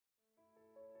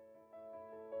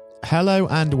Hello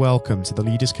and welcome to the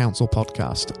Leaders Council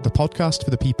podcast, the podcast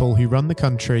for the people who run the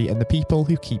country and the people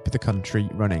who keep the country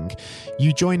running.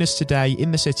 You join us today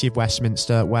in the city of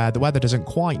Westminster, where the weather doesn't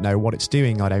quite know what it's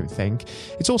doing, I don't think.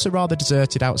 It's also rather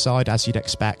deserted outside, as you'd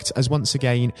expect, as once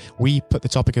again we put the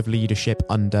topic of leadership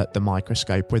under the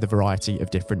microscope with a variety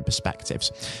of different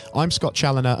perspectives. I'm Scott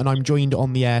Challoner and I'm joined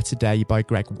on the air today by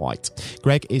Greg White.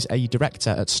 Greg is a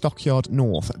director at Stockyard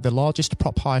North, the largest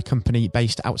prop hire company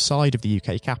based outside of the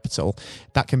UK capital.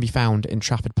 That can be found in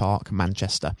Trafford Park,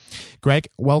 Manchester. Greg,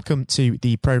 welcome to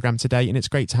the programme today, and it's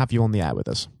great to have you on the air with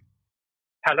us.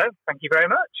 Hello, thank you very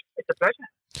much. It's a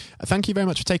pleasure. Thank you very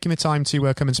much for taking the time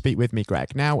to come and speak with me,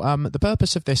 Greg. Now, the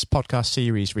purpose of this podcast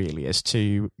series really is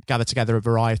to gather together a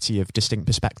variety of distinct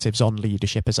perspectives on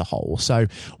leadership as a whole. So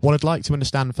what I'd like to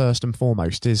understand first and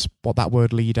foremost is what that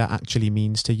word leader actually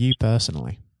means to you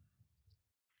personally.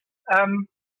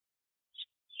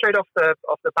 Straight off the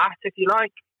bat, if you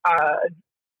like,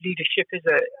 leadership is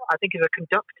a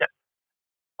conductor.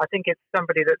 I think it's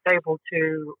somebody that's able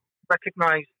to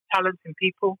recognise talents in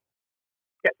people,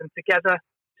 get them together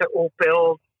to all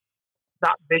build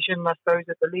that vision, I suppose,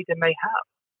 that the leader may have.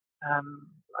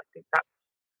 I think that's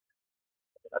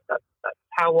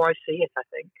how I see it. I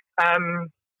think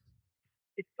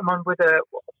it's someone with a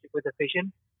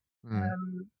vision.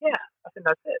 I think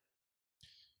that's it.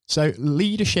 So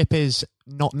leadership is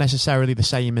not necessarily the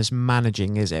same as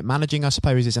managing, is it? Managing, I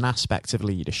suppose, is an aspect of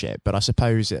leadership, but I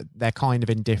suppose they're kind of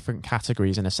in different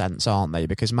categories in a sense, aren't they?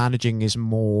 Because managing is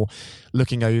more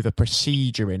looking over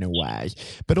procedure in a way.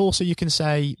 But also you can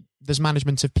say there's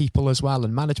management of people as well,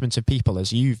 and management of people,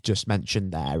 as you've just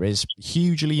mentioned there, is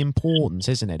hugely important,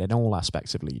 isn't it, in all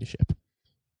aspects of leadership?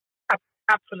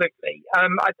 Absolutely.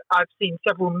 I've seen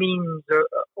several memes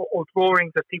or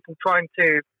drawings of people trying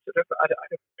to sort of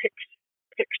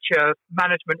picture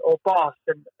management or boss,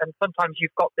 and sometimes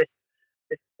you've got this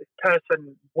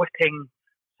person whipping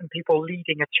some people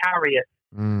leading a chariot,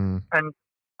 and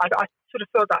I sort of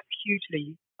feel that's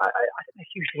hugely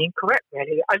incorrect.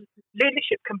 Really,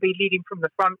 leadership can be leading from the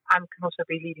front and can also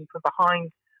be leading from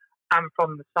behind and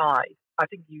from the side. I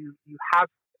think you have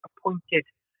appointed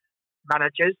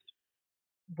managers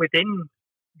within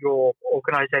your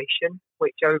organisation,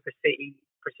 which oversee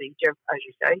procedure, as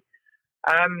you say.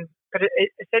 But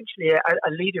essentially,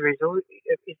 a leader is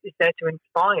there to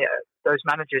inspire those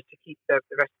managers to keep the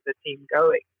rest of the team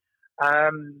going.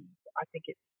 I think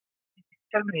it's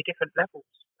so many different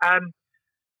levels.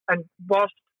 And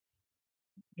whilst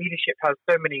leadership has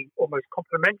so many almost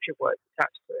complementary words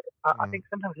attached to it, I think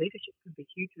sometimes leadership can be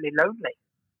hugely lonely,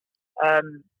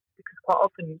 because quite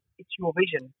often it's your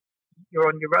vision. You're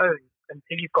on your own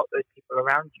until you've got those people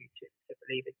around you to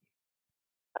believe in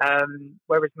you.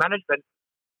 Whereas management,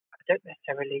 I don't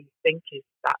necessarily think is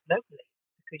that lonely,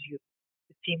 because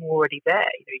the team are already there.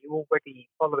 You're already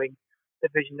following the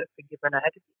vision that's been given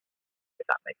ahead of you, if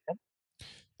that makes sense.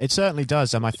 It certainly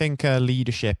does. I think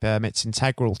leadership, it's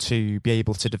integral to be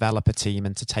able to develop a team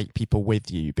and to take people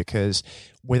with you, because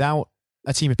without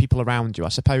a team of people around you, I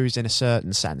suppose in a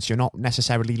certain sense, you're not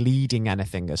necessarily leading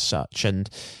anything as such. And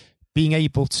being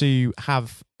able to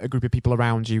have a group of people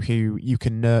around you who you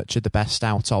can nurture the best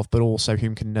out of, but also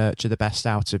whom can nurture the best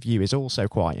out of you, is also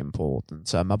quite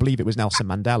important. I believe it was Nelson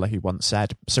Mandela who once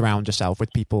said, surround yourself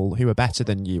with people who are better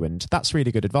than you. And that's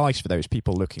really good advice for those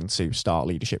people looking to start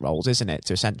leadership roles, isn't it?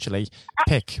 To essentially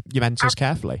pick your mentors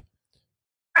carefully.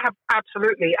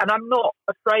 Absolutely. And I'm not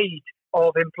afraid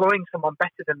of employing someone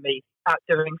better than me at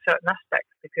doing certain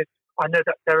aspects, because I know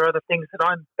that there are other things that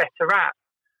I'm better at.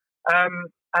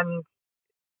 And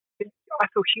I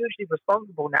feel hugely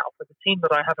responsible now for the team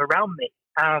that I have around me.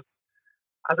 As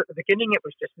at the beginning, it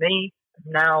was just me, and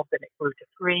now then it grew to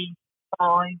 3,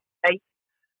 5, 8.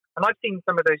 And I've seen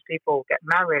some of those people get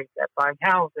married. They're buying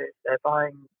houses. They're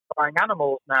buying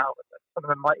animals now. Some of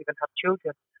them might even have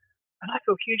children. And I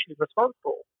feel hugely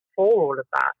responsible for all of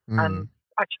that, and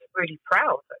actually really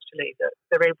proud actually that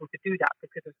they're able to do that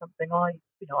because of something I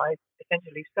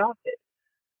essentially started.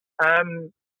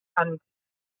 And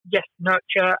yes,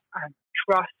 nurture and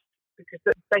trust, because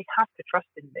they have to trust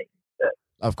in me that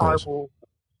of course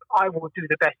I will do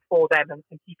the best for them and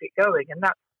keep it going. And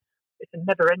it's a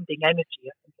never-ending energy,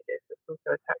 I think it is, that's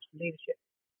also attached to leadership.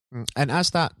 And as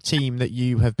that team that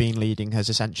you have been leading has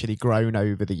essentially grown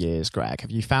over the years, Greg, have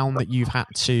you found that you've had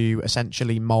to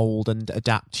essentially mould and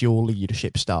adapt your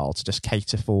leadership style to just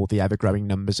cater for the ever-growing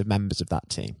numbers of members of that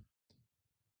team?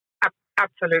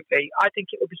 Absolutely. I think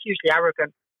it would be hugely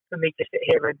arrogant for me to sit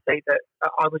here and say that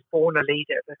I was born a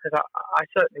leader, because I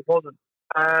certainly wasn't.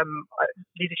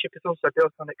 Leadership is also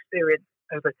built on experience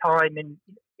over time in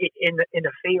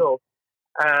a field.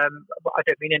 But I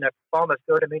don't mean in a farmer's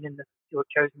field, I mean in your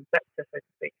chosen sector, so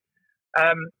to speak.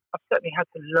 I've certainly had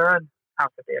to learn how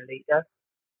to be a leader,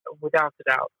 without a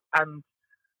doubt. And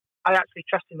I actually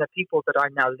trust in the people that I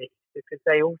now lead because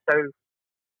they also,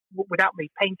 without me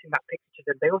painting that picture to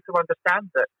them, they also understand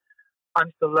that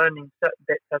I'm still learning certain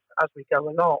bits as we go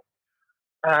along.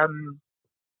 I'm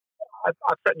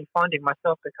certainly finding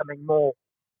myself becoming more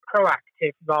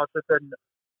proactive rather than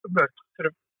sort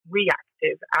of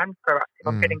reactive and proactive.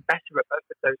 I'm getting better at both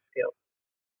of those skills,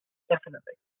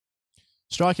 definitely.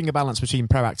 Striking a balance between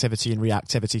proactivity and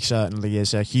reactivity certainly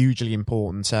is hugely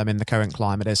important in the current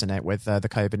climate, isn't it, with the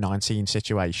COVID-19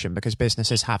 situation, because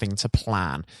business is having to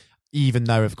plan, even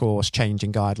though, of course,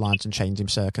 changing guidelines and changing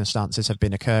circumstances have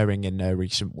been occurring in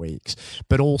recent weeks.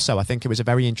 But also, I think it was a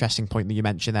very interesting point that you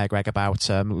mentioned there, Greg, about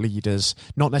leaders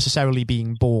not necessarily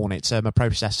being born. It's a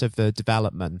process of the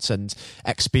development, and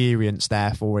experience,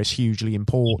 therefore, is hugely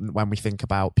important when we think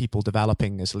about people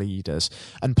developing as leaders.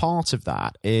 And part of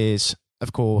that is,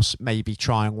 of course, maybe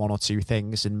trying one or two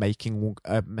things and making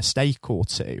a mistake or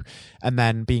two, and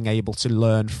then being able to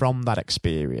learn from that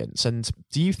experience. And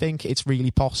do you think it's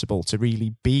really possible to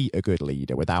really be a good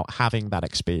leader without having that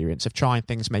experience of trying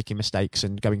things, making mistakes,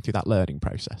 and going through that learning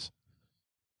process?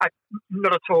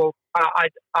 Not at all. I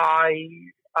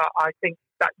think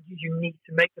that you need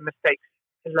to make the mistakes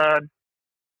to learn.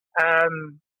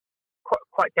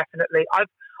 Quite definitely. I've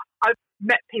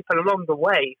met people along the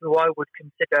way who I would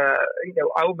consider,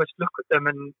 I almost look at them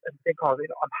and think, I'm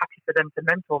happy for them to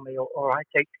mentor me, or I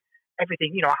take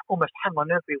everything, I almost hang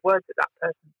on every word that that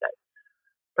person says.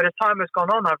 But as time has gone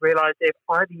on, I've realised if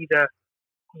I've either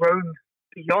grown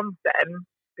beyond them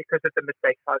because of the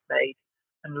mistakes I've made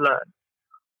and learned,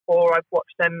 or I've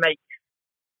watched them make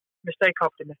mistake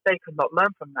after mistake and not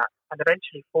learn from that, and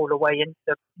eventually fall away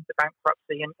into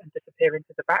bankruptcy and disappear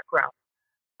into the background.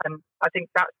 And I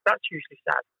think that's usually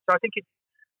sad. So I think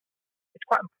it's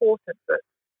quite important that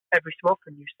every so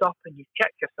often you stop and you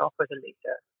check yourself as a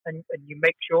leader, and you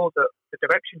make sure that the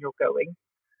direction you're going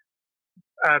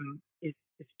is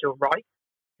still right.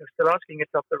 You're still asking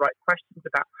yourself the right questions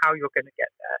about how you're going to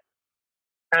get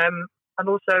there. And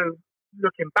also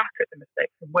looking back at the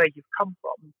mistakes and where you've come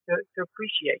from to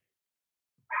appreciate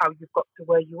how you've got to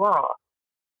where you are.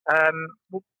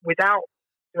 Without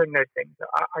doing those things,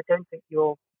 I don't think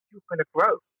you're going to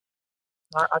grow.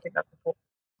 I think that's important.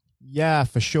 Yeah,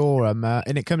 for sure.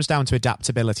 And it comes down to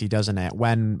adaptability, doesn't it?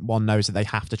 When one knows that they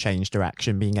have to change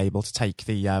direction, being able to take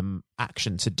the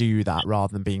action to do that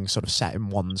rather than being sort of set in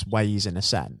one's ways, in a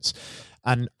sense.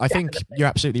 And I think you're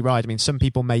absolutely right. I mean, some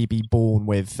people may be born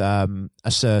with a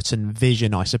certain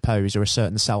vision, I suppose, or a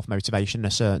certain self-motivation,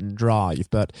 a certain drive,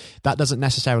 but that doesn't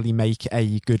necessarily make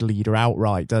a good leader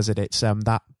outright, does it? It's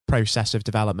that process of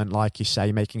development, like you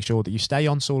say, making sure that you stay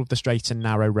on sort of the straight and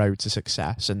narrow road to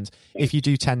success. And if you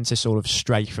do tend to sort of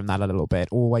stray from that a little bit,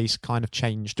 always kind of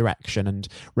change direction and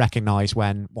recognise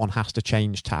when one has to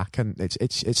change tack. And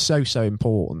it's so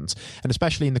important, and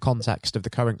especially in the context of the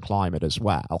current climate as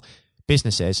well.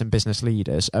 Businesses and business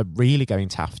leaders are really going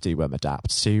to have to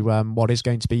adapt to what is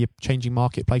going to be a changing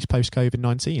marketplace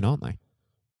post-COVID-19, aren't they?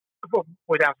 Well,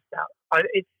 without a doubt.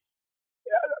 It's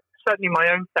certainly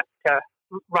my own sector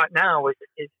right now is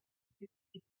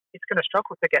it's going to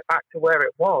struggle to get back to where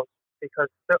it was, because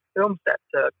the film sets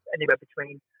are anywhere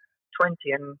between 20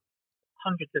 and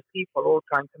hundreds of people all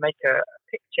trying to make a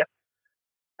picture.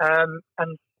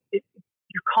 And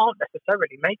you can't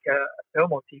necessarily make a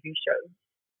film or TV show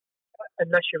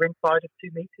unless you're inside of 2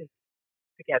 meters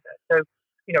together. So,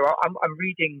 I'm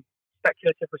reading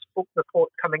speculative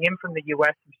reports coming in from the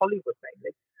US and Hollywood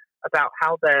mainly about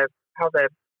how they're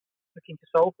looking to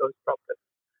solve those problems.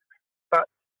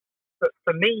 But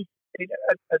for me,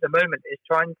 at the moment, is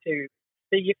trying to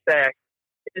see if there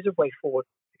is a way forward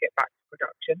to get back to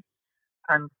production,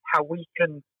 and how we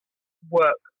can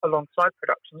work alongside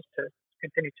productions to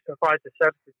continue to provide the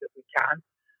services that we can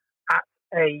at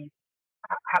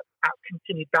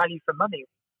continued value for money.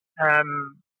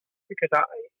 Because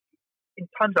in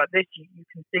times like this, you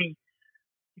can see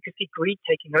greed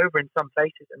taking over in some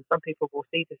places, and some people will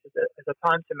see this as a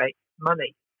time to make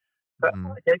money. But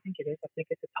I don't think it is. I think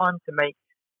it's a time to make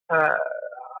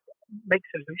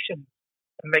solutions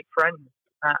and make friends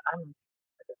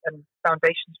and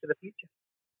foundations for the future.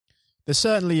 There's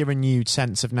certainly a renewed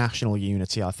sense of national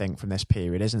unity, I think, from this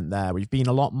period, isn't there? We've been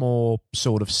a lot more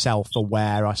sort of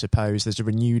self-aware, I suppose. There's a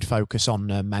renewed focus on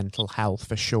mental health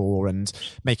for sure, and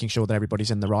making sure that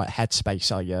everybody's in the right headspace,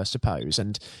 I suppose.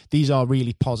 And these are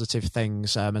really positive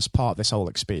things as part of this whole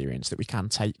experience that we can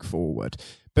take forward.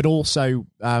 But also,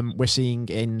 we're seeing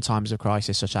in times of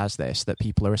crisis such as this that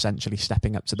people are essentially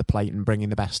stepping up to the plate and bringing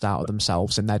the best out of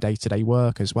themselves in their day-to-day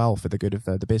work as well for the good of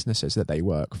the businesses that they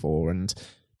work for. And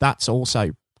that's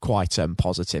also quite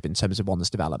positive in terms of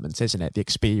one's development, isn't it? The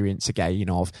experience, again,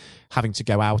 of having to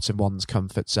go out of one's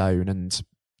comfort zone and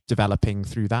developing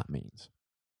through that means.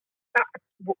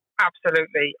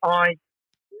 Absolutely. I'm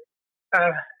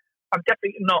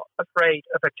definitely not afraid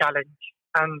of a challenge.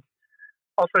 And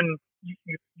often you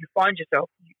find yourself,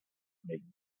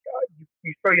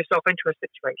 you throw yourself into a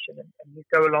situation and you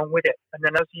go along with it. And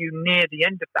then as you near the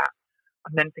end of that,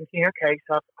 I'm then thinking, okay,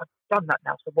 so I've done that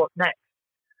now, so what's next?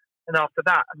 And after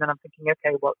that, and then I'm thinking,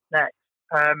 okay, what's next?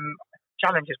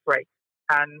 Challenge is great,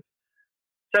 and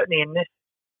certainly in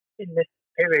this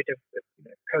period of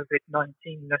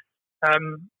COVID-19,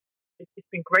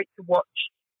 it's been great to watch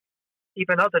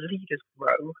even other leaders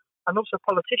grow and also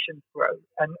politicians grow,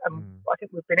 and I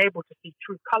think we've been able to see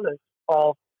true colours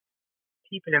of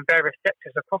people in various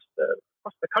sectors across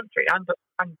the country and sort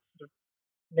of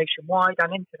nationwide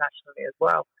and internationally as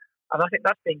well, and I think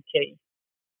that's been key.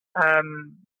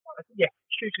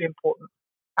 Hugely important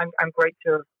and great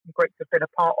to have been a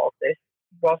part of this.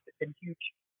 Whilst it's been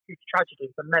huge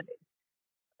tragedy for many,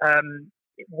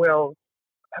 it will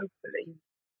hopefully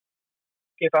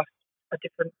give us a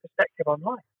different perspective on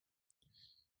life.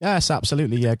 Yes,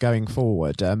 absolutely. Going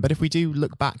forward, but if we do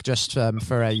look back just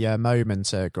for a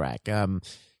moment, Greg,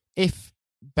 if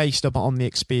based upon the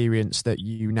experience that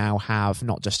you now have,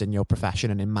 not just in your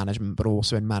profession and in management, but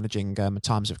also in managing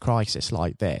times of crisis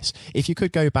like this, if you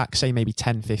could go back, say, maybe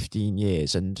 10, 15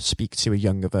 years and speak to a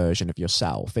younger version of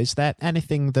yourself, is there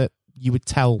anything that you would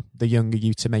tell the younger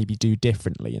you to maybe do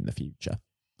differently in the future?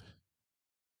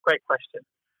 Great question.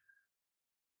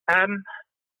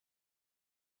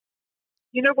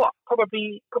 You know what?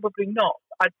 Probably not.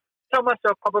 I'd tell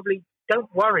myself probably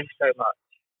don't worry so much.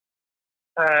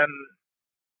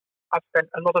 I've spent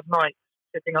a lot of nights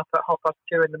sitting up at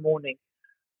 2:30 in the morning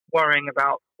worrying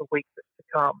about the week that's to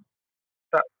come.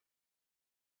 But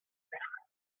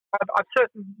I've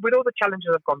certainly, with all the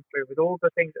challenges I've gone through, with all the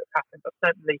things that have happened, I've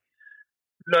certainly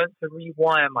learned to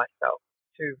rewire myself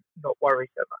to not worry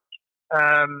so much.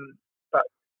 But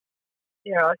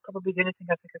yeah, I'd probably the only thing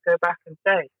I think I'd go back and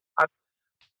say.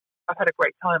 I've had a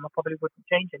great time. I probably wouldn't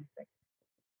change anything.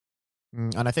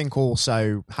 And I think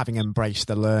also having embraced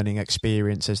the learning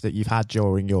experiences that you've had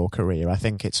during your career, I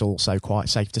think it's also quite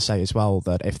safe to say as well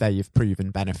that if they've proven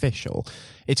beneficial,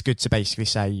 it's good to basically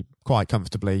say quite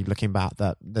comfortably looking back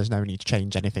that there's no need to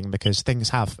change anything because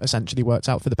things have essentially worked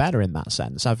out for the better in that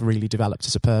sense. I've really developed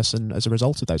as a person as a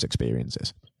result of those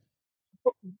experiences.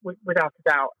 Without a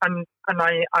doubt. And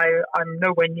I'm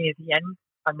nowhere near the end.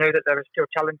 I know that there are still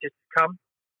challenges to come.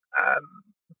 I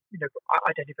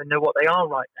don't even know what they are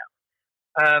right now.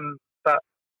 But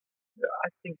I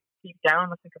think deep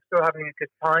down, I think I'm still having a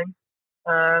good time.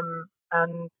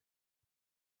 And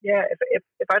yeah,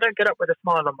 if I don't get up with a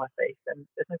smile on my face, then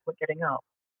there's no point getting up.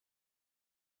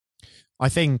 I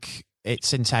think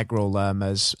it's integral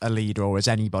as a leader or as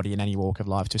anybody in any walk of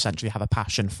life to essentially have a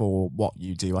passion for what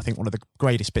you do. I think one of the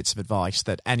greatest bits of advice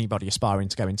that anybody aspiring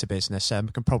to go into business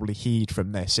can probably heed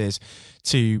from this is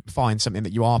to find something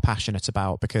that you are passionate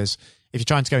about, because if you're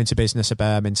trying to go into business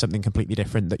in something completely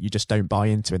different that you just don't buy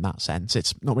into in that sense,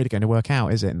 it's not really going to work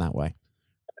out, is it, in that way?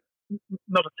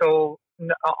 Not at all.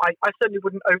 No, I certainly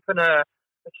wouldn't open a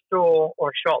store or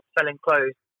a shop selling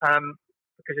clothes.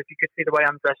 Because if you could see the way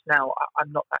I'm dressed now,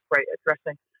 I'm not that great at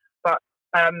dressing. But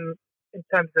in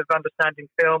terms of understanding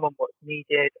film and what's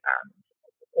needed and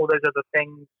all those other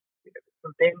things,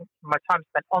 from my time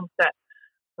spent on set,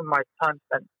 from my time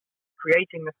spent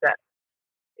creating the set,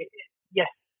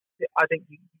 yes, I think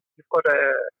you've got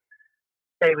to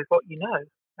stay with what you know.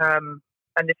 And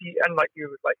like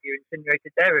you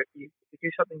insinuated there, if you do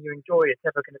something you enjoy, it's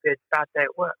never going to be a bad day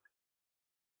at work.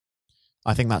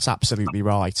 I think that's absolutely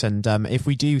right. And if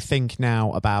we do think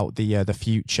now about the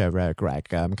future, Greg,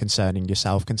 concerning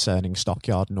yourself, concerning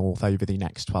Stockyard North over the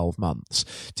next 12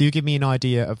 months, do you give me an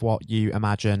idea of what you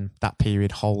imagine that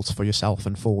period holds for yourself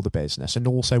and for the business, and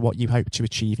also what you hope to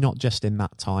achieve, not just in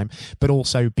that time, but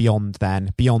also beyond then,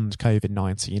 beyond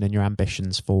COVID-19, and your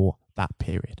ambitions for that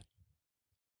period?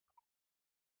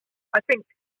 I think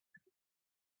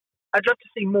I'd love to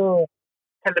see more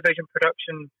television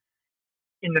production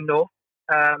in the North.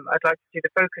 I'd like to see the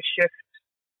focus shift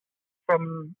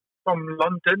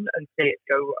London and see it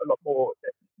go a lot more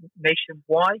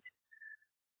nationwide.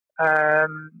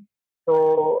 And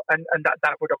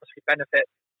that would obviously benefit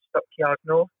Stockyard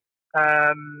North.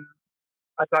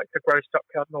 I'd like to grow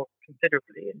Stockyard North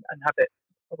considerably and have it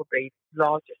probably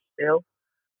larger still.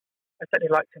 I'd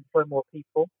certainly like to employ more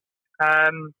people.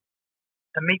 And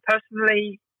me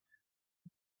personally,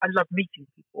 I love meeting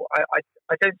people.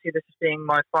 I don't see this as being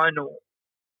my final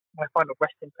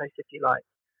resting place, if you like.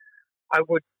 I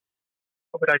would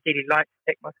ideally like to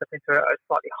take myself into a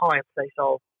slightly higher place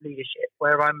of leadership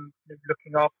where I'm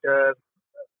looking after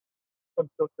some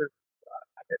sort of,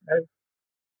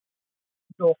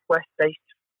 Northwest-based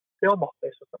film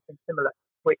office or something similar,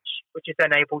 which is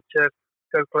then able to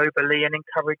go globally and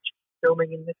encourage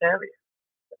filming in this area.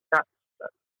 That's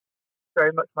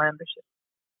very much my ambition.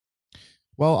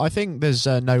 Well, I think there's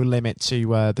no limit to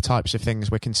the types of things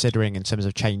we're considering in terms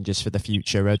of changes for the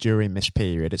future during this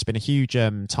period. It's been a huge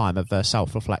time of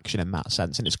self-reflection in that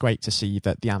sense, and it's great to see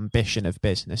that the ambition of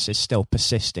business is still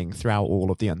persisting throughout all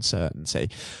of the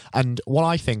uncertainty. And what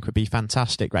I think would be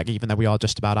fantastic, Greg, even though we are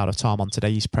just about out of time on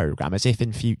today's programme, is if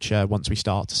in future, once we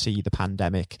start to see the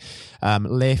pandemic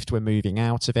lift, we're moving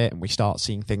out of it and we start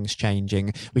seeing things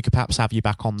changing, we could perhaps have you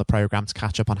back on the programme to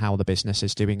catch up on how the business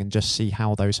is doing and just see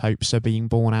how those hopes are being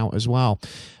borne out as well.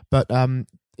 But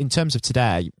in terms of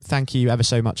today, thank you ever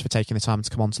so much for taking the time to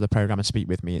come onto the programme and speak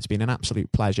with me. It's been an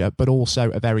absolute pleasure, but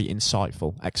also a very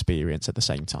insightful experience at the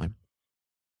same time.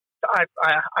 I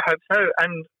hope so,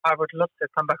 and I would love to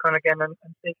come back on again and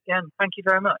speak again. Thank you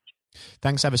very much.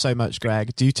 Thanks ever so much,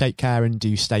 Greg. Do take care and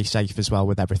do stay safe as well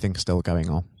with everything still going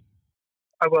on.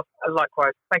 I will.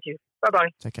 Likewise. Thank you. Bye-bye.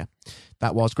 Take care.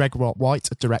 That was Greg White,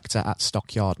 Director at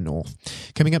Stockyard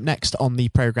North. Coming up next on the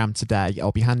programme today,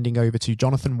 I'll be handing over to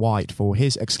Jonathan White for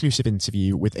his exclusive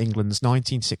interview with England's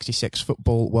 1966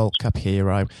 Football World Cup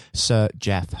hero, Sir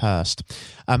Geoff Hurst.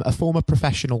 A former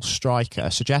professional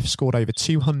striker, Sir Geoff scored over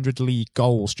 200 league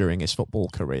goals during his football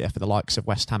career for the likes of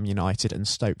West Ham United and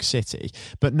Stoke City,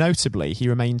 but notably he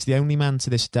remains the only man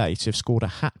to this day to have scored a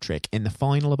hat-trick in the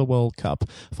final of a World Cup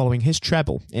following his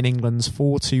treble in England's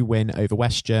 4-2 win over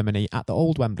West Germany at the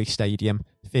Old Wembley Stadium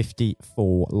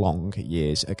 54 long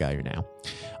years ago now.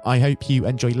 I hope you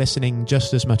enjoy listening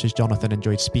just as much as Jonathan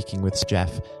enjoyed speaking with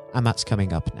Geoff, and that's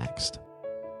coming up next.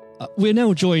 We're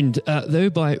now joined, though,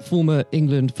 by former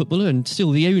England footballer and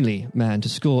still the only man to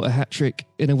score a hat-trick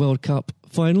in a World Cup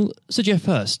final, Sir Geoff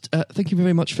Hurst. Thank you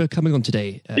very much for coming on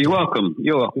today. You're welcome.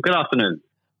 You're welcome. Good afternoon.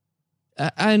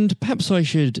 And perhaps I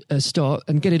should start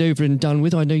and get it over and done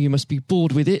with. I know you must be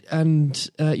bored with it,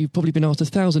 and you've probably been asked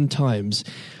 1,000 times.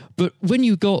 But when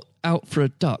you got out for a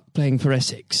duck playing for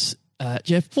Essex,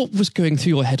 Geoff, what was going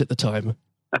through your head at the time?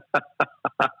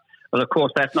 Well, of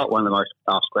course, that's not one of the most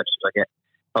asked questions I get.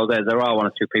 Although there are one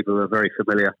or two people who are very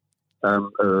familiar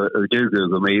who do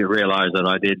Google me, who realise that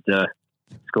I did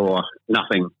score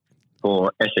nothing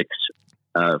for Essex.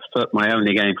 My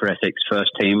only game for Essex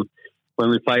first team when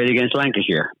we played against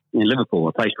Lancashire in Liverpool,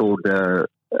 a place called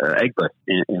Egbert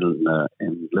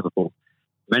in Liverpool,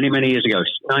 many, many years ago,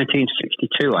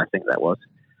 1962, I think that was.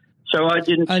 So I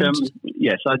didn't, I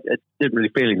didn't really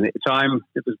feel it at the time.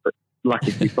 It was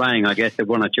lucky to be playing, I guess. There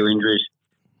were one or two injuries.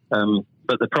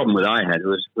 But the problem that I had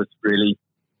was really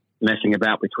messing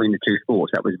about between the two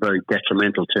sports. That was very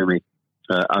detrimental to me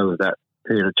over that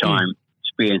period of time,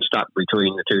 being stuck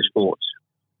between the two sports.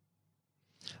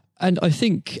 And I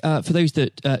think for those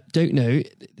that don't know,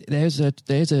 there's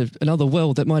another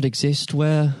world that might exist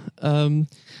where Sir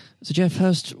Geoff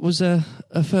Hurst was a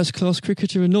first-class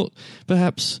cricketer and not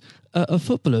perhaps a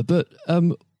footballer. But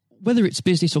whether it's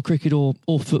business or cricket or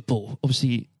football,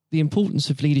 obviously the importance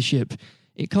of leadership,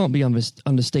 it can't be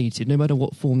understated, no matter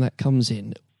what form that comes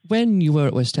in. When you were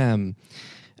at West Ham,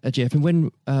 Geoff, and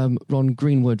when Ron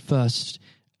Greenwood first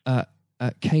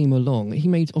came along, he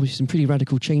made obviously some pretty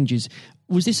radical changes.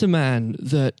 Was this a man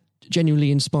that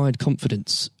genuinely inspired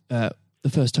confidence the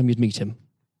first time you'd meet him?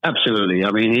 Absolutely.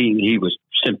 I mean, he was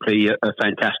simply a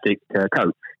fantastic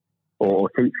coach or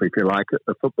teacher, if you like,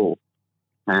 of football.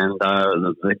 And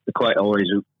they quite always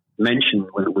mention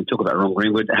when we talk about Ron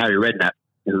Greenwood, Harry Redknapp,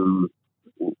 who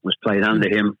was played under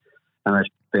him and has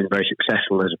been very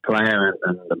successful as a player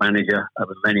and a manager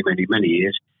over many, many, many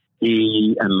years.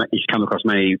 He's come across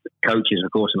many coaches,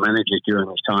 of course, and managers during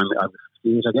his time over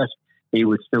years, I guess. He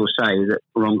would still say that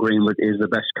Ron Greenwood is the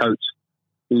best coach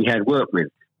he'd worked with.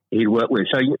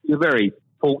 So you're very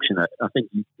fortunate. I think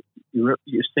you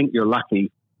think you're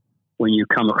lucky when you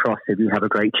come across, if you have a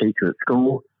great teacher at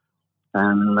school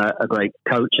and a great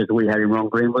coach as we had in Ron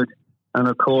Greenwood, and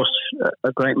of course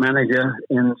a great manager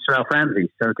in Sir Alf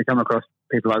Ramsey. So to come across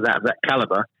people like that, of that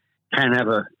calibre, can have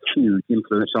a huge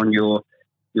influence on your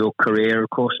career, of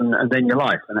course, and then your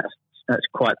life, and that's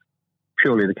quite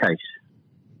purely the case.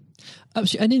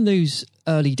 Absolutely. And in those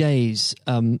early days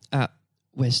at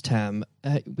West Ham,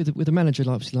 with a manager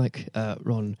like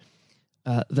Ron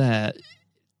there,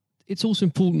 it's also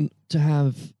important to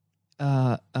have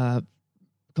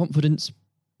confidence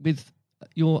with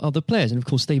your other players, and of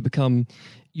course they become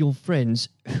your friends.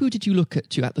 Who did you look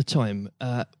to at the time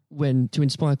when to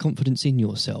inspire confidence in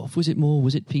yourself? Was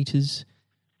it Peters?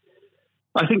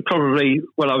 I think probably.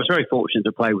 Well, I was very fortunate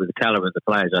to play with the calibre of the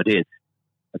players I did.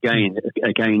 Again,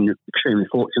 extremely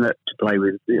fortunate to play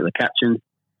with the captain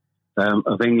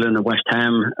of England and West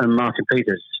Ham and Martin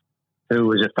Peters, who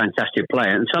was a fantastic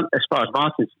player. And as far as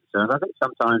Martin's concerned, I think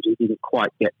sometimes he didn't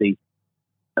quite get the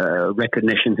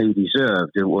recognition he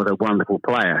deserved. What a wonderful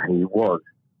player he was.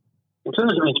 In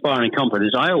terms of inspiring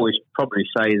confidence, I always probably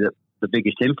say that the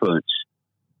biggest influence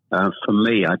for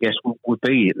me, I guess, would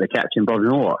be the captain, Bob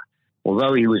Moore.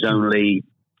 Although he was only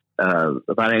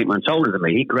about 8 months older than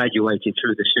me, he graduated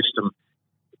through the system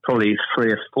probably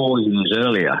 3 or 4 years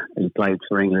earlier. He played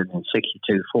for England in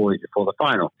 62, 4 years before the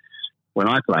final when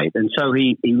I played. And so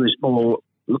he was more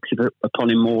looked upon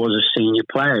him more as a senior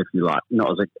player, if you like,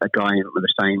 not as a guy with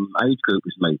the same age group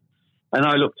as me. And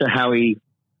I looked at how he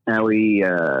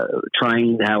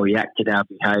trained, how he acted, how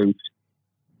he behaved,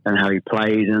 and how he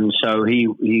played. And so he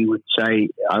would say,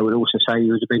 I would also say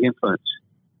he was a big influence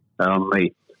on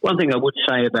me. One thing I would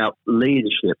say about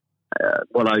leadership,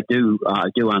 I do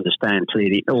understand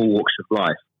clearly in all walks of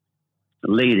life,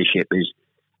 leadership is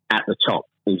at the top,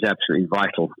 is absolutely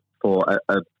vital for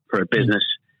a business,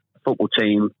 a football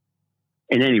team,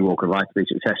 in any walk of life to be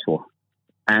successful.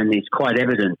 And it's quite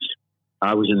evident.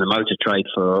 I was in the motor trade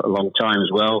for a long time as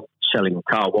well, selling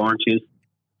car warranties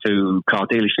to car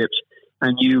dealerships.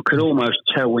 And you could almost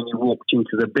tell when you walked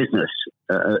into the business,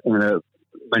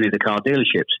 many of the car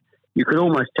dealerships, you could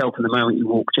almost tell from the moment you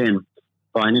walked in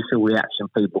by initial reaction,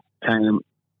 people came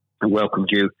and welcomed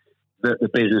you, that the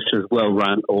business was well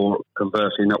run or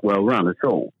conversely not well run at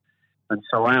all. And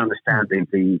so I understand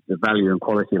the value and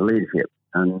quality of leadership.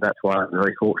 And that's why I'm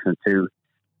very fortunate to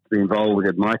be involved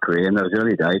in my career in those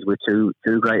early days with two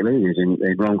great leaders in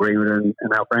Ron Greenwood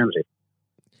and Alf Ramsey.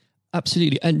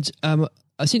 Absolutely. And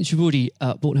since you've already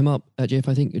brought him up, Jeff,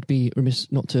 I think it'd be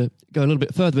remiss not to go a little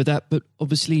bit further with that. But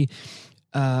obviously,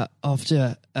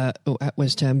 after at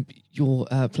West Ham, your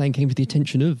playing came to the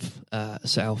attention of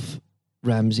Sir Alf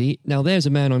Ramsey. Now, there's a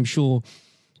man I'm sure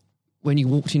when you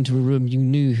walked into a room, you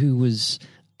knew who was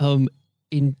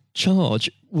in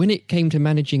charge. When it came to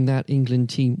managing that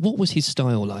England team, what was his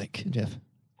style like, Jeff?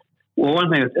 Well,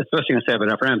 the first thing I say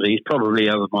about Alf Ramsey, he's probably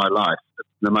over my life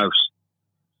the most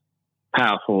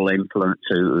powerful influence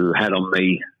who had on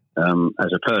me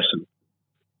as a person.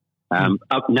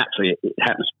 Naturally, it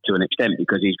happens to an extent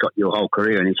because he's got your whole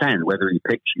career in his hand. Whether he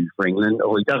picks you for England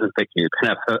or he doesn't pick you, it can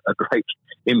have a great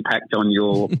impact on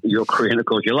your career and, of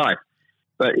course, your life.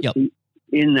 But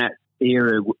in that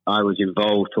era I was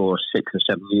involved for 6 or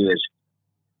 7 years,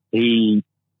 it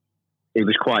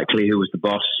was quite clear who was the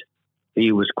boss.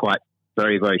 He was quite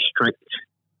very, very strict.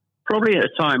 Probably at a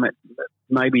time,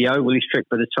 maybe overly strict,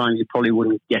 but at the time you probably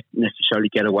wouldn't necessarily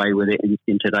get away with it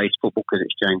in today's football because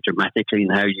it's changed dramatically in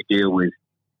how you deal with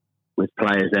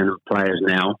players then and players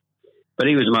now. But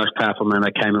he was the most powerful man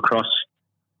I came across,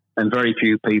 and very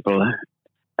few people.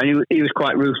 And he was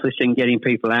quite ruthless in getting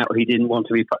people out who didn't want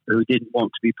to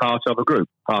be part of a group,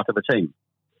 part of a team.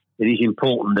 It is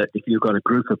important that if you've got a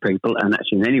group of people, and that's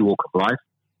in any walk of life,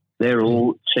 they're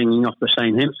all singing off the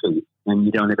same hymn sheet, and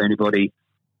you don't have anybody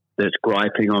that's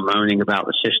griping or moaning about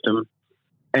the system.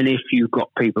 And if you've got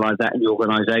people like that in your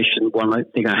organisation, one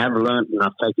thing I have learned, and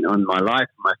I've taken it on in my life,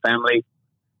 my family,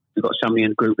 you've got somebody in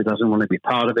the group that doesn't want to be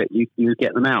part of it, you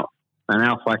get them out. And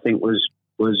Alf, I think, was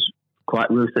quite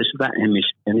ruthless with that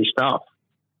in his staff.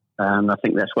 And I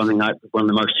think that's one of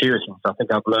the most serious things I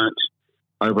think I've learnt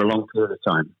over a long period of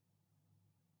time.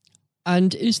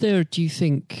 And is there, do you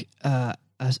think,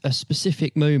 a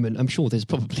specific moment, I'm sure there's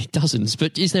probably dozens,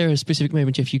 but is there a specific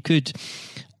moment, Jeff, you could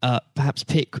perhaps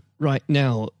pick right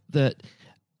now that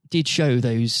did show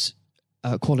those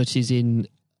qualities in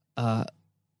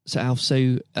Sir Alf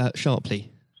so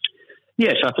sharply?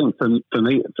 Yes, I think for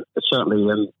me,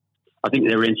 certainly, I think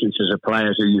there are instances of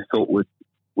players who you thought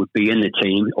would be in the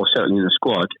team or certainly in the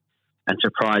squad, and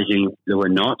surprising they were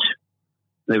not.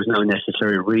 There was no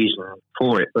necessary reason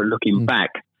for it, but looking back,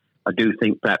 I do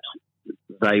think perhaps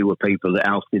they were people that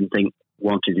Alf didn't think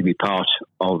wanted to be part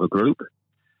of a group.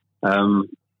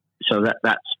 So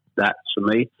that's for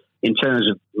me. In terms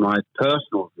of my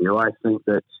personal view, I think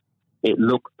that it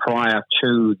looked prior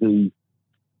to the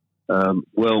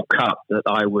World Cup that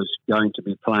I was going to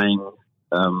be playing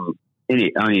in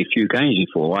it only a few games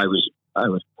before. I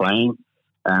was playing,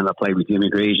 and I played with Jimmy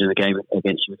Greaves in a game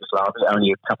against Yugoslavia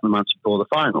only a couple of months before the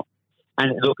final.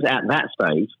 And it looked at that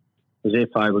stage as if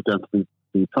I was going to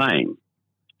be playing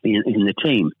in the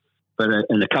team. But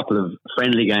in a couple of more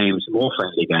friendly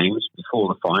games before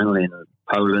the final in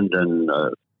Poland and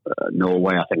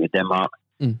Norway, I think, and Denmark,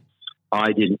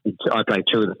 I played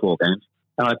 2 of the 4 games,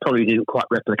 and I probably didn't quite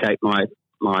replicate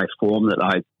my form that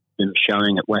I'd been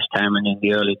showing at West Ham and in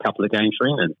the early couple of games for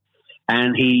England.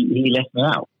 And he left me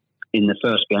out in the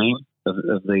first game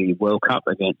of the World Cup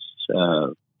against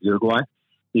Uruguay.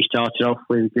 He started off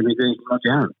with Jimmy Greaves and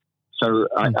Roger Hunt. So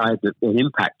I had an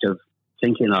impact of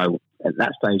thinking at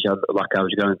that stage I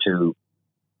was going to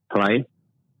play,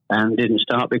 and didn't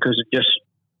start because of just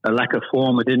a lack of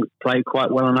form. I didn't play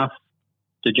quite well enough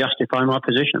to justify my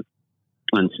position.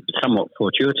 And somewhat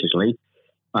fortuitously,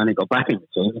 I only got back in the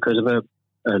team because of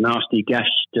a nasty gash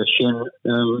to shin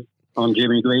on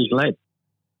Jimmy Greaves' leg.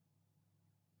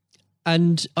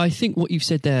 And I think what you've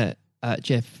said there,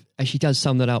 Jeff, actually does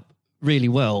sum that up really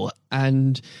well.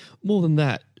 And more than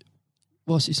that,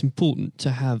 whilst it's important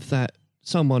to have that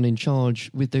someone in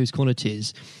charge with those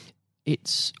qualities,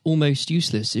 it's almost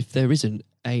useless if there isn't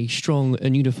a strong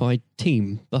and unified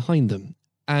team behind them.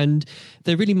 And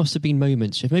there really must have been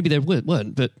moments, maybe there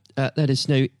weren't, but let us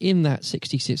know, in that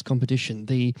 66 competition,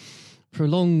 the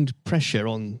prolonged pressure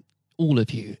on all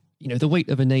of you, the weight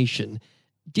of a nation,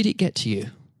 did it get to you?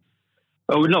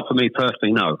 Oh, not for me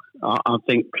personally, no. I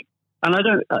think, and I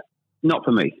don't, not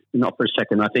for me, not for a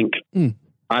second. I think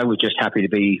I was just happy to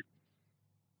be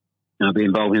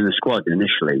involved in the squad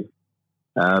initially.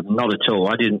 Not at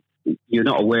all. You're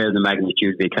not aware of the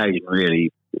magnitude of the occasion,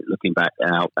 really, looking back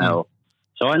out.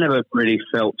 So I never really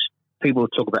felt, people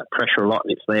talk about pressure a lot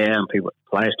and it's there, and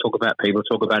players talk about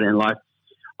it in life.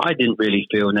 I didn't really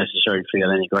necessarily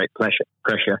feel any great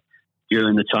pressure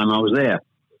during the time I was there.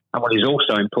 And what is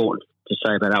also important to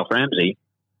say about Alf Ramsey,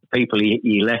 the people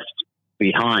he left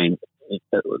behind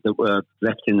that were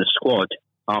left in the squad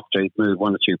after he moved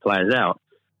 1 or 2 players out,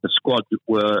 the squad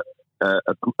were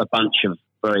a bunch of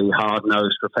very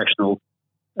hard-nosed, professional,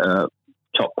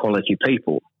 top-quality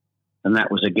people. And that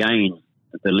was, again,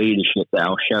 the leadership that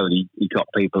Al showed. He got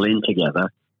people in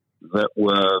together that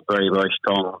were very, very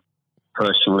strong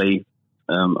personally.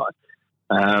 And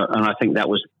I think that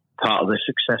was part of the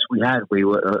success we had. We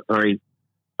were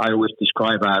I always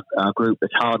describe our group as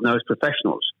hard-nosed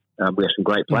professionals. We have some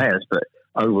great players, but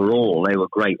overall they were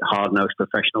great hard-nosed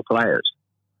professional players.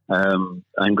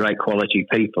 And great quality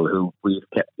people who we've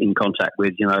kept in contact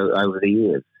with, over the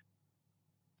years.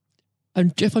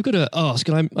 And Jeff, I've got to ask,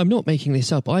 and I'm not making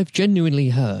this up, I've genuinely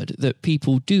heard that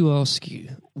people do ask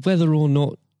you whether or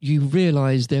not you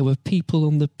realise there were people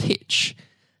on the pitch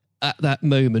at that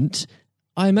moment.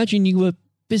 I imagine you were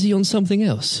busy on something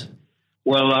else.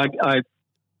 Well, I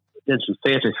did some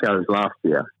theatre shows last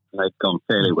year. They've gone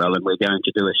fairly well, and we're going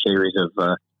to do a series of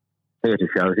theatre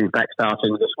shows, in fact,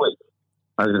 starting this week,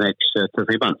 over the next 2 or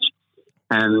 3 months.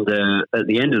 And at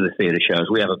the end of the theatre shows,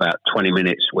 we have about 20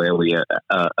 minutes where we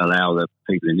allow the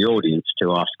people in the audience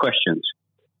to ask questions.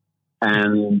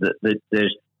 And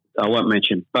I won't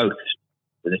mention both.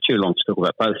 They're too long to talk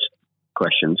about both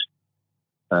questions.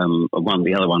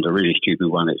 The other one's a really stupid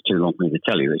one. It's too long for me to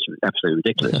tell you. It's absolutely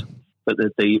ridiculous. But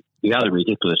the other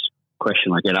ridiculous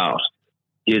question I get asked,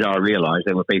 did I realise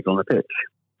there were people on the pitch?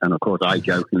 And of course, I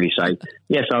jokingly say,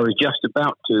 yes, I was just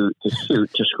about to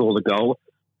shoot to score the goal.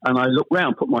 And I looked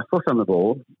round, put my foot on the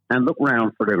ball, and looked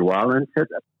round for a little while and said,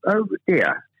 oh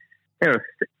dear, there are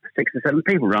 6 or 7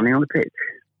 people running on the pitch.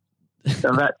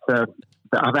 So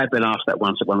I've been asked that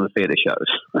once at one of the theatre shows.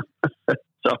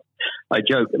 So I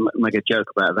make a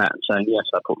joke about that and saying, yes,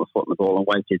 I put my foot on the ball and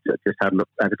waited to just have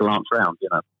a glance round,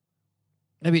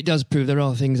 Maybe it does prove there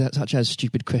are things such as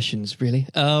stupid questions, really.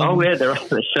 Oh, yeah, there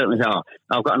certainly are.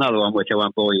 I've got another one which I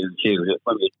won't bore you into.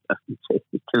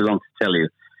 It's too long to tell you.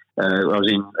 I was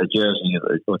in a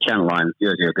Jersey, or Channel Line,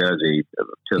 Jersey or Guernsey,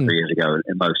 2 or 3 years ago,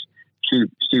 and most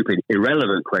stupid,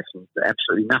 irrelevant questions that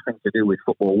absolutely nothing to do with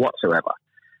football whatsoever,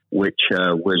 which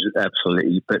was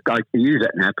absolutely, but I can use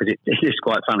that now because it is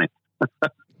quite funny.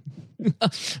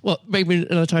 Well, maybe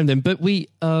another time then, but we...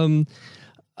 well,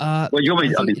 you want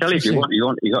me? I can tell you if you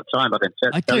want. You got time? I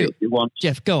can tell you if you want.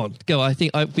 Jeff, go on. Go. I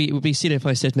think it would be silly if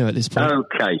I said no at this point.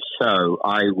 Okay, so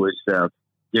I was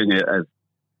doing at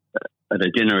a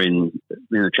dinner in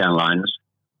the Channel Lines,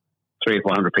 300 or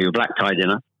 400 people, black tie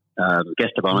dinner,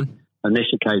 guest of honour. On this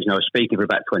occasion, I was speaking for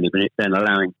about 20 minutes, then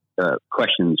allowing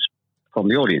questions from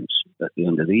the audience at the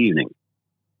end of the evening.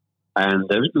 and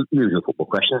there was usual football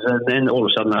questions, and then all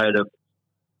of a sudden I heard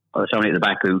somebody at the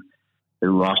back who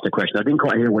asked a question. I didn't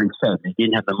quite hear what he said. He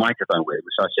didn't have the microphone with him,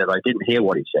 so I said, I didn't hear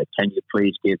what he said. Can you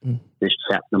please give this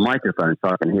chap the microphone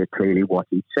so I can hear clearly what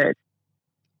he said?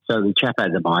 So the chap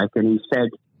had the mic, and he said,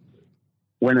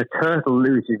 when a turtle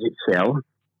loses its shell,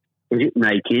 is it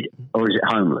naked or is it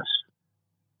homeless?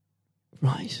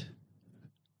 Right.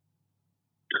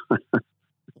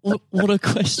 What a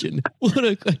question. What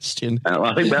a question.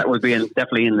 I think that would be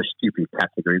definitely in the stupid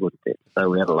category, wouldn't it? So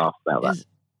we had a laugh about that.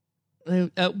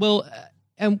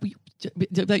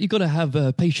 You've got to have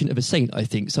a patient of a saint, I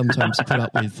think, sometimes to put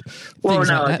up with things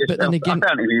like that. But then again, I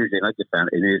found it amusing. I just found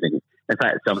it amusing. In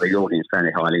fact, some of the audience found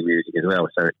it highly amusing as well.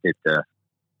 So it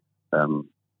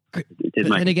did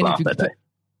make me laugh that day.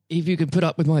 If you can put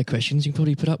up with my questions, you can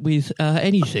probably put up with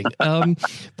anything.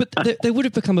 But there would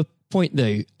have become a point,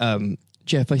 though,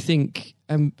 Jeff, I think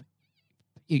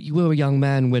you were a young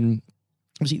man when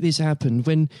obviously this happened,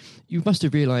 when you must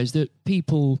have realised that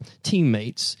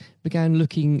teammates, began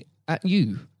looking at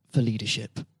you for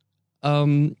leadership.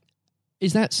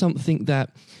 Is that something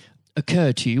that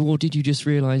occurred to you, or did you just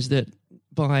realise that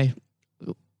by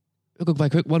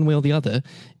one way or the other,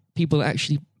 people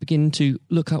actually begin to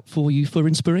look up for you for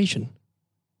inspiration?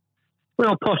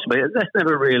 Well, possibly. That's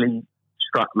never really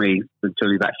struck me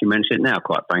until you've actually mentioned it now,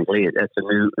 quite frankly. It's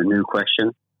a new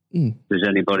question. Does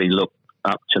anybody look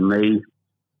up to me?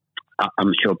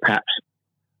 I'm sure perhaps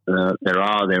there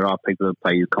are people who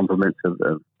pay you compliments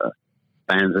of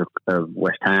fans of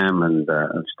West Ham and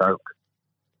Stoke,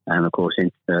 and of course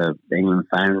England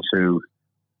fans who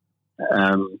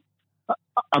I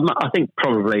think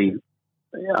probably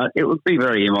it would be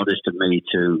very immodest of me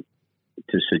to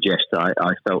suggest that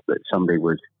I felt that somebody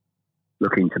was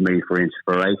looking to me for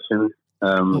inspiration.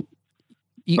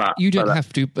 You don't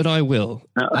have to, but I will.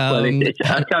 It's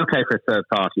okay for a third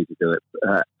party to do it.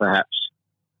 Perhaps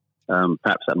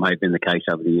that may have been the case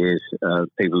over the years.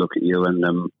 People look at you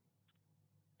and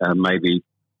maybe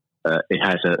it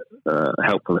has a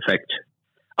helpful effect.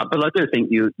 But I do think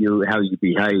you how you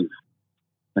behave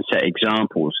and set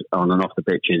examples on and off the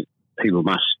pitches, people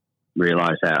must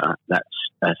realise that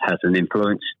has an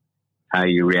influence. How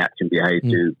you react and behave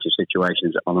to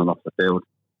situations on and off the field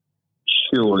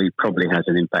surely probably has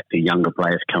an impact to younger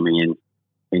players coming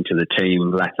into the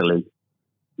team latterly.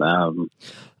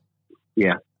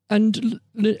 And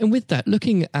with that,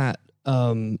 looking at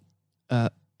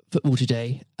football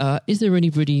today, is there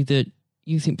anybody that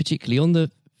you think particularly on the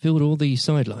field or the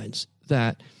sidelines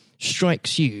that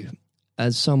strikes you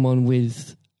as someone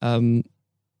with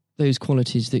those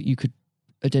qualities that you could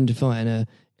identify in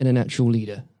a natural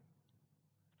leader?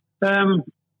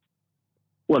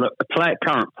 Well,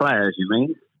 current players, you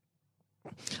mean?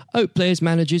 Oh, players,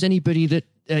 managers, anybody that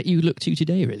you look to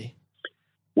today, really?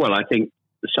 Well, I think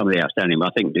some of the outstanding. I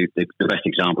think the best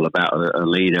example about a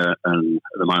leader at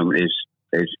the moment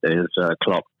is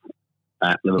Klopp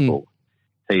at Liverpool.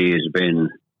 He has been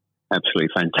absolutely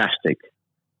fantastic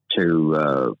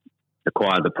to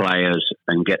acquire the players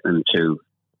and get them to.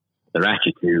 Their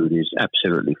attitude is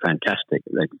absolutely fantastic.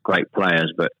 They're great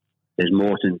players, but there's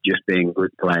more than just being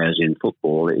good players in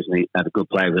football. It is have a good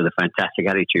player with a fantastic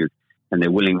attitude, and their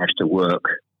willingness to work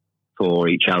for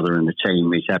each other and the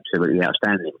team is absolutely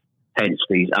outstanding. Hence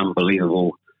these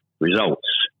unbelievable results.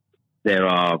 There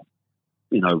are,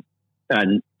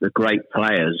 and the great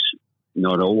players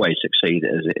not always succeed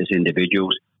as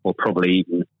individuals, or probably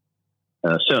even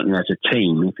certainly as a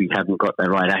team if you haven't got the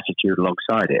right attitude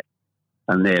alongside it.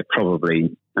 And they're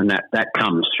probably, and that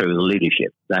comes through the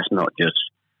leadership. That's not just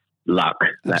luck.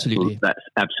 That's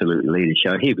absolute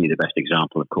leadership. He'd be the best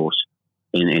example, of course,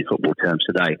 in football terms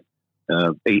today.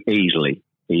 Easily.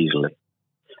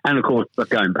 And of course,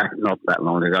 going back not that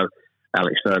long ago,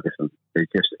 Alex Ferguson is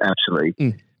just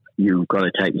absolutely. You've got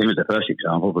to take him as the first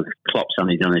example, because Klopp's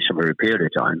only done this over a period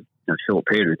of time, a short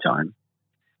period of time.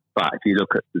 But if you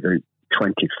look at the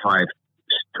 26,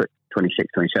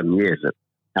 27 years that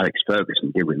Alex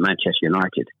Ferguson did with Manchester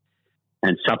United,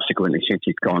 and subsequently since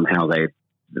he's gone, how they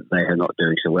are not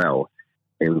doing so well.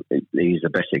 He's the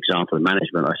best example of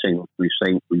management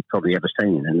we've probably ever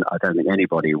seen, and I don't think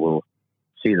anybody will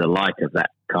see the light of that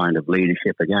kind of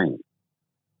leadership again.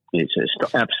 It's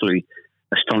absolutely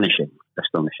astonishing.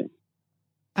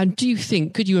 And do you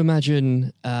think, could you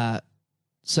imagine Sir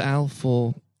Alf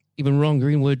or even Ron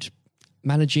Greenwood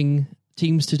managing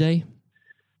teams today?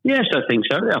 Yes, I think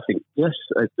so. I think yes,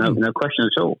 no question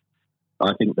at all.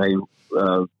 I think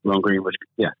Ron Greenwood.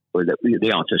 Yeah,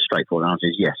 the answer, straightforward answer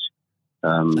is yes.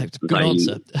 Good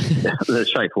answer. The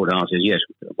straightforward answer is yes.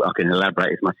 I can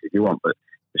elaborate as much as you want, but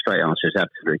the straight answer is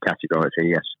absolutely categorically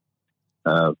yes.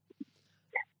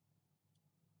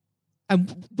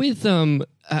 And with, and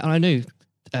I know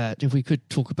if we could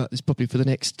talk about this probably for the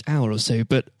next hour or so,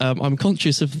 but I'm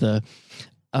conscious of the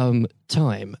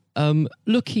time.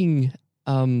 Looking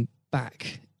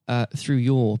back through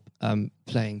your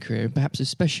playing career, perhaps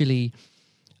especially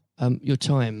your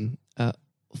time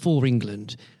for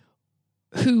England,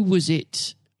 who was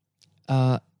it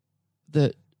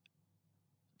that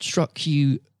struck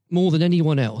you more than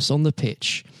anyone else on the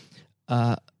pitch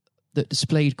that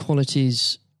displayed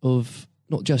qualities of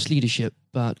not just leadership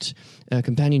but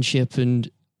companionship and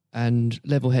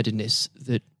level-headedness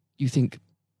that you think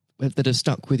that have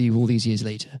stuck with you all these years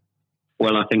later?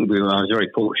 Well, I think I was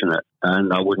very fortunate,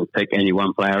 and I wouldn't pick any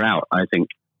one player out. I think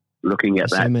looking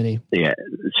at that,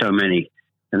 so many,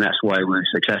 and that's why we were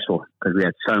successful, because we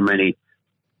had so many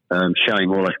showing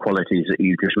all those qualities that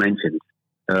you just mentioned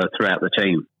throughout the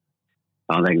team.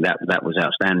 I think that was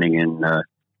outstanding, and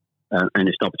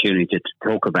it's an opportunity to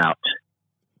talk about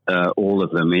all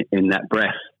of them in that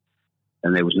breath.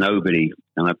 And there was nobody,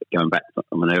 and going back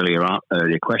from an earlier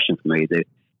question for me,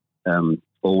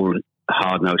 all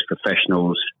hard-nosed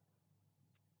professionals,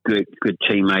 good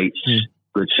teammates,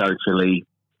 good socially,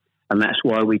 and that's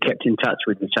why we kept in touch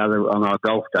with each other on our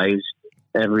golf days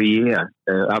every year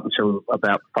up until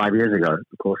about 5 years ago.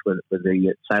 Of course, with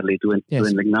the sadly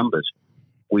dwindling numbers,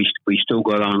 we still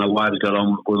got on. Our wives got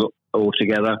on all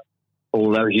together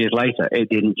all those years later. It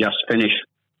didn't just finish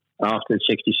after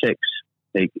 '66.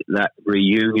 That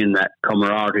reunion, that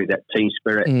camaraderie, that team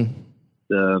spirit,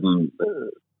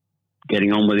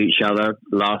 getting on with each other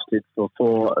lasted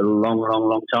for a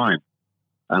long time.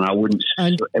 And I wouldn't,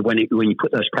 when you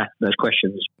put those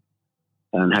questions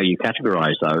and how you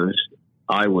categorise those,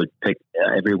 I would pick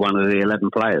every one of the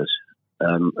 11 players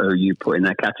who you put in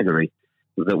that category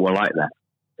that were like that.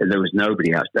 There was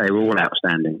nobody else. They were all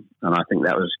outstanding. And I think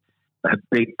that was a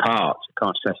big part. I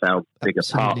can't stress how big a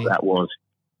part that was.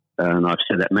 And I've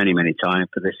said that many times,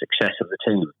 for the success of the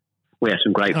team. We have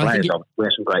some great players. We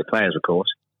have some great players, of course.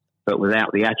 But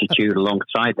without the attitude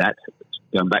alongside that,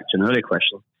 going back to an earlier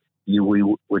question, we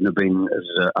wouldn't have been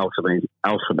as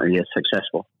ultimately as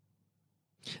successful.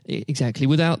 Exactly.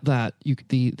 Without that,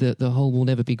 the whole will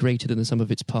never be greater than the sum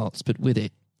of its parts. But with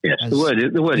it, yes, the word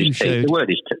is team. The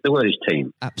word is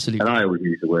team. Absolutely. And I always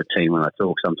use the word team when I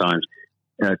talk. Sometimes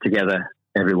together,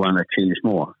 everyone achieves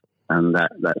more, and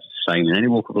that's the same in any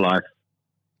walk of life.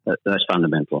 That's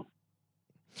fundamental.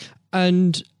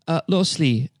 And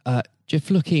lastly, Jeff,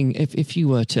 looking if you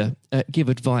were to give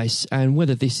advice, and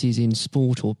whether this is in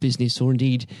sport or business or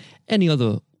indeed any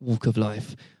other walk of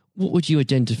life, what would you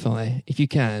identify, if you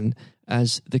can,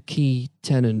 as the key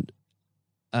tenet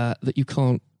that you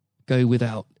can't go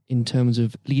without in terms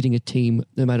of leading a team,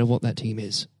 no matter what that team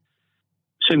is?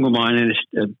 Single-mindedness,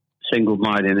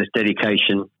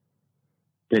 dedication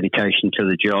to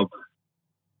the job,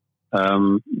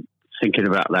 thinking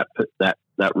about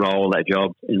that role, that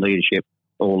job in leadership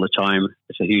all the time.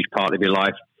 It's a huge part of your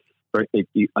life. I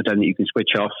don't think you can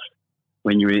switch off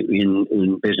when you're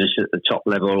in business at the top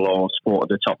level or sport at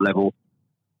the top level.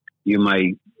 You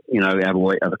may, have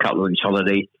a couple of weeks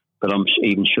holiday, but I'm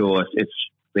even sure if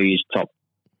these top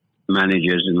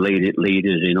managers and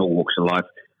leaders in all walks of life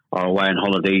are away on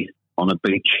holiday on a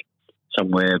beach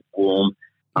somewhere warm,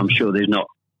 I'm sure they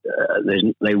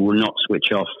will not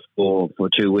switch off for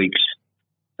 2 weeks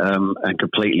and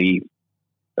completely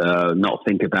not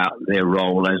think about their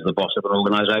role as the boss of an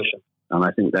organisation. And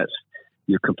I think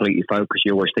you're completely focused.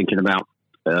 You're always thinking about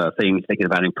things, thinking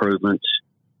about improvements,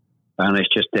 and it's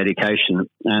just dedication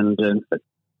and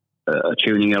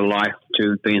tuning your life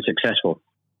to being successful.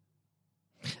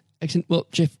 Excellent. Well,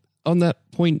 Jeff, on that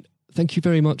point, thank you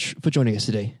very much for joining us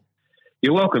today.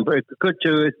 You're welcome. Very good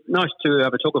nice to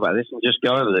have a talk about this and just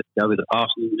go over the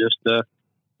past and just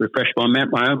refresh my own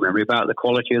memory about the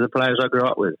quality of the players I grew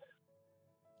up with.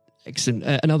 Excellent.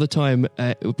 Another time,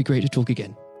 it would be great to talk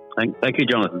again. Thank you,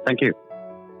 Jonathan. Thank you.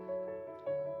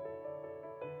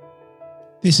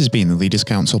 This has been the Leaders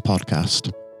Council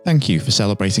podcast. Thank you for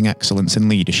celebrating excellence in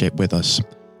leadership with us.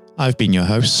 I've been your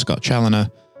host, Scott Challoner.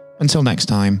 Until next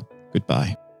time,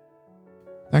 goodbye.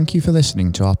 Thank you for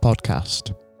listening to our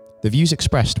podcast. The views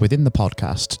expressed within the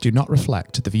podcast do not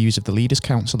reflect the views of the Leaders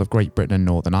Council of Great Britain and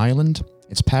Northern Ireland,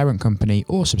 its parent company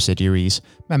or subsidiaries,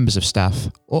 members of staff,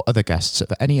 or other guests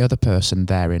of any other person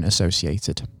therein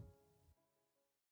associated.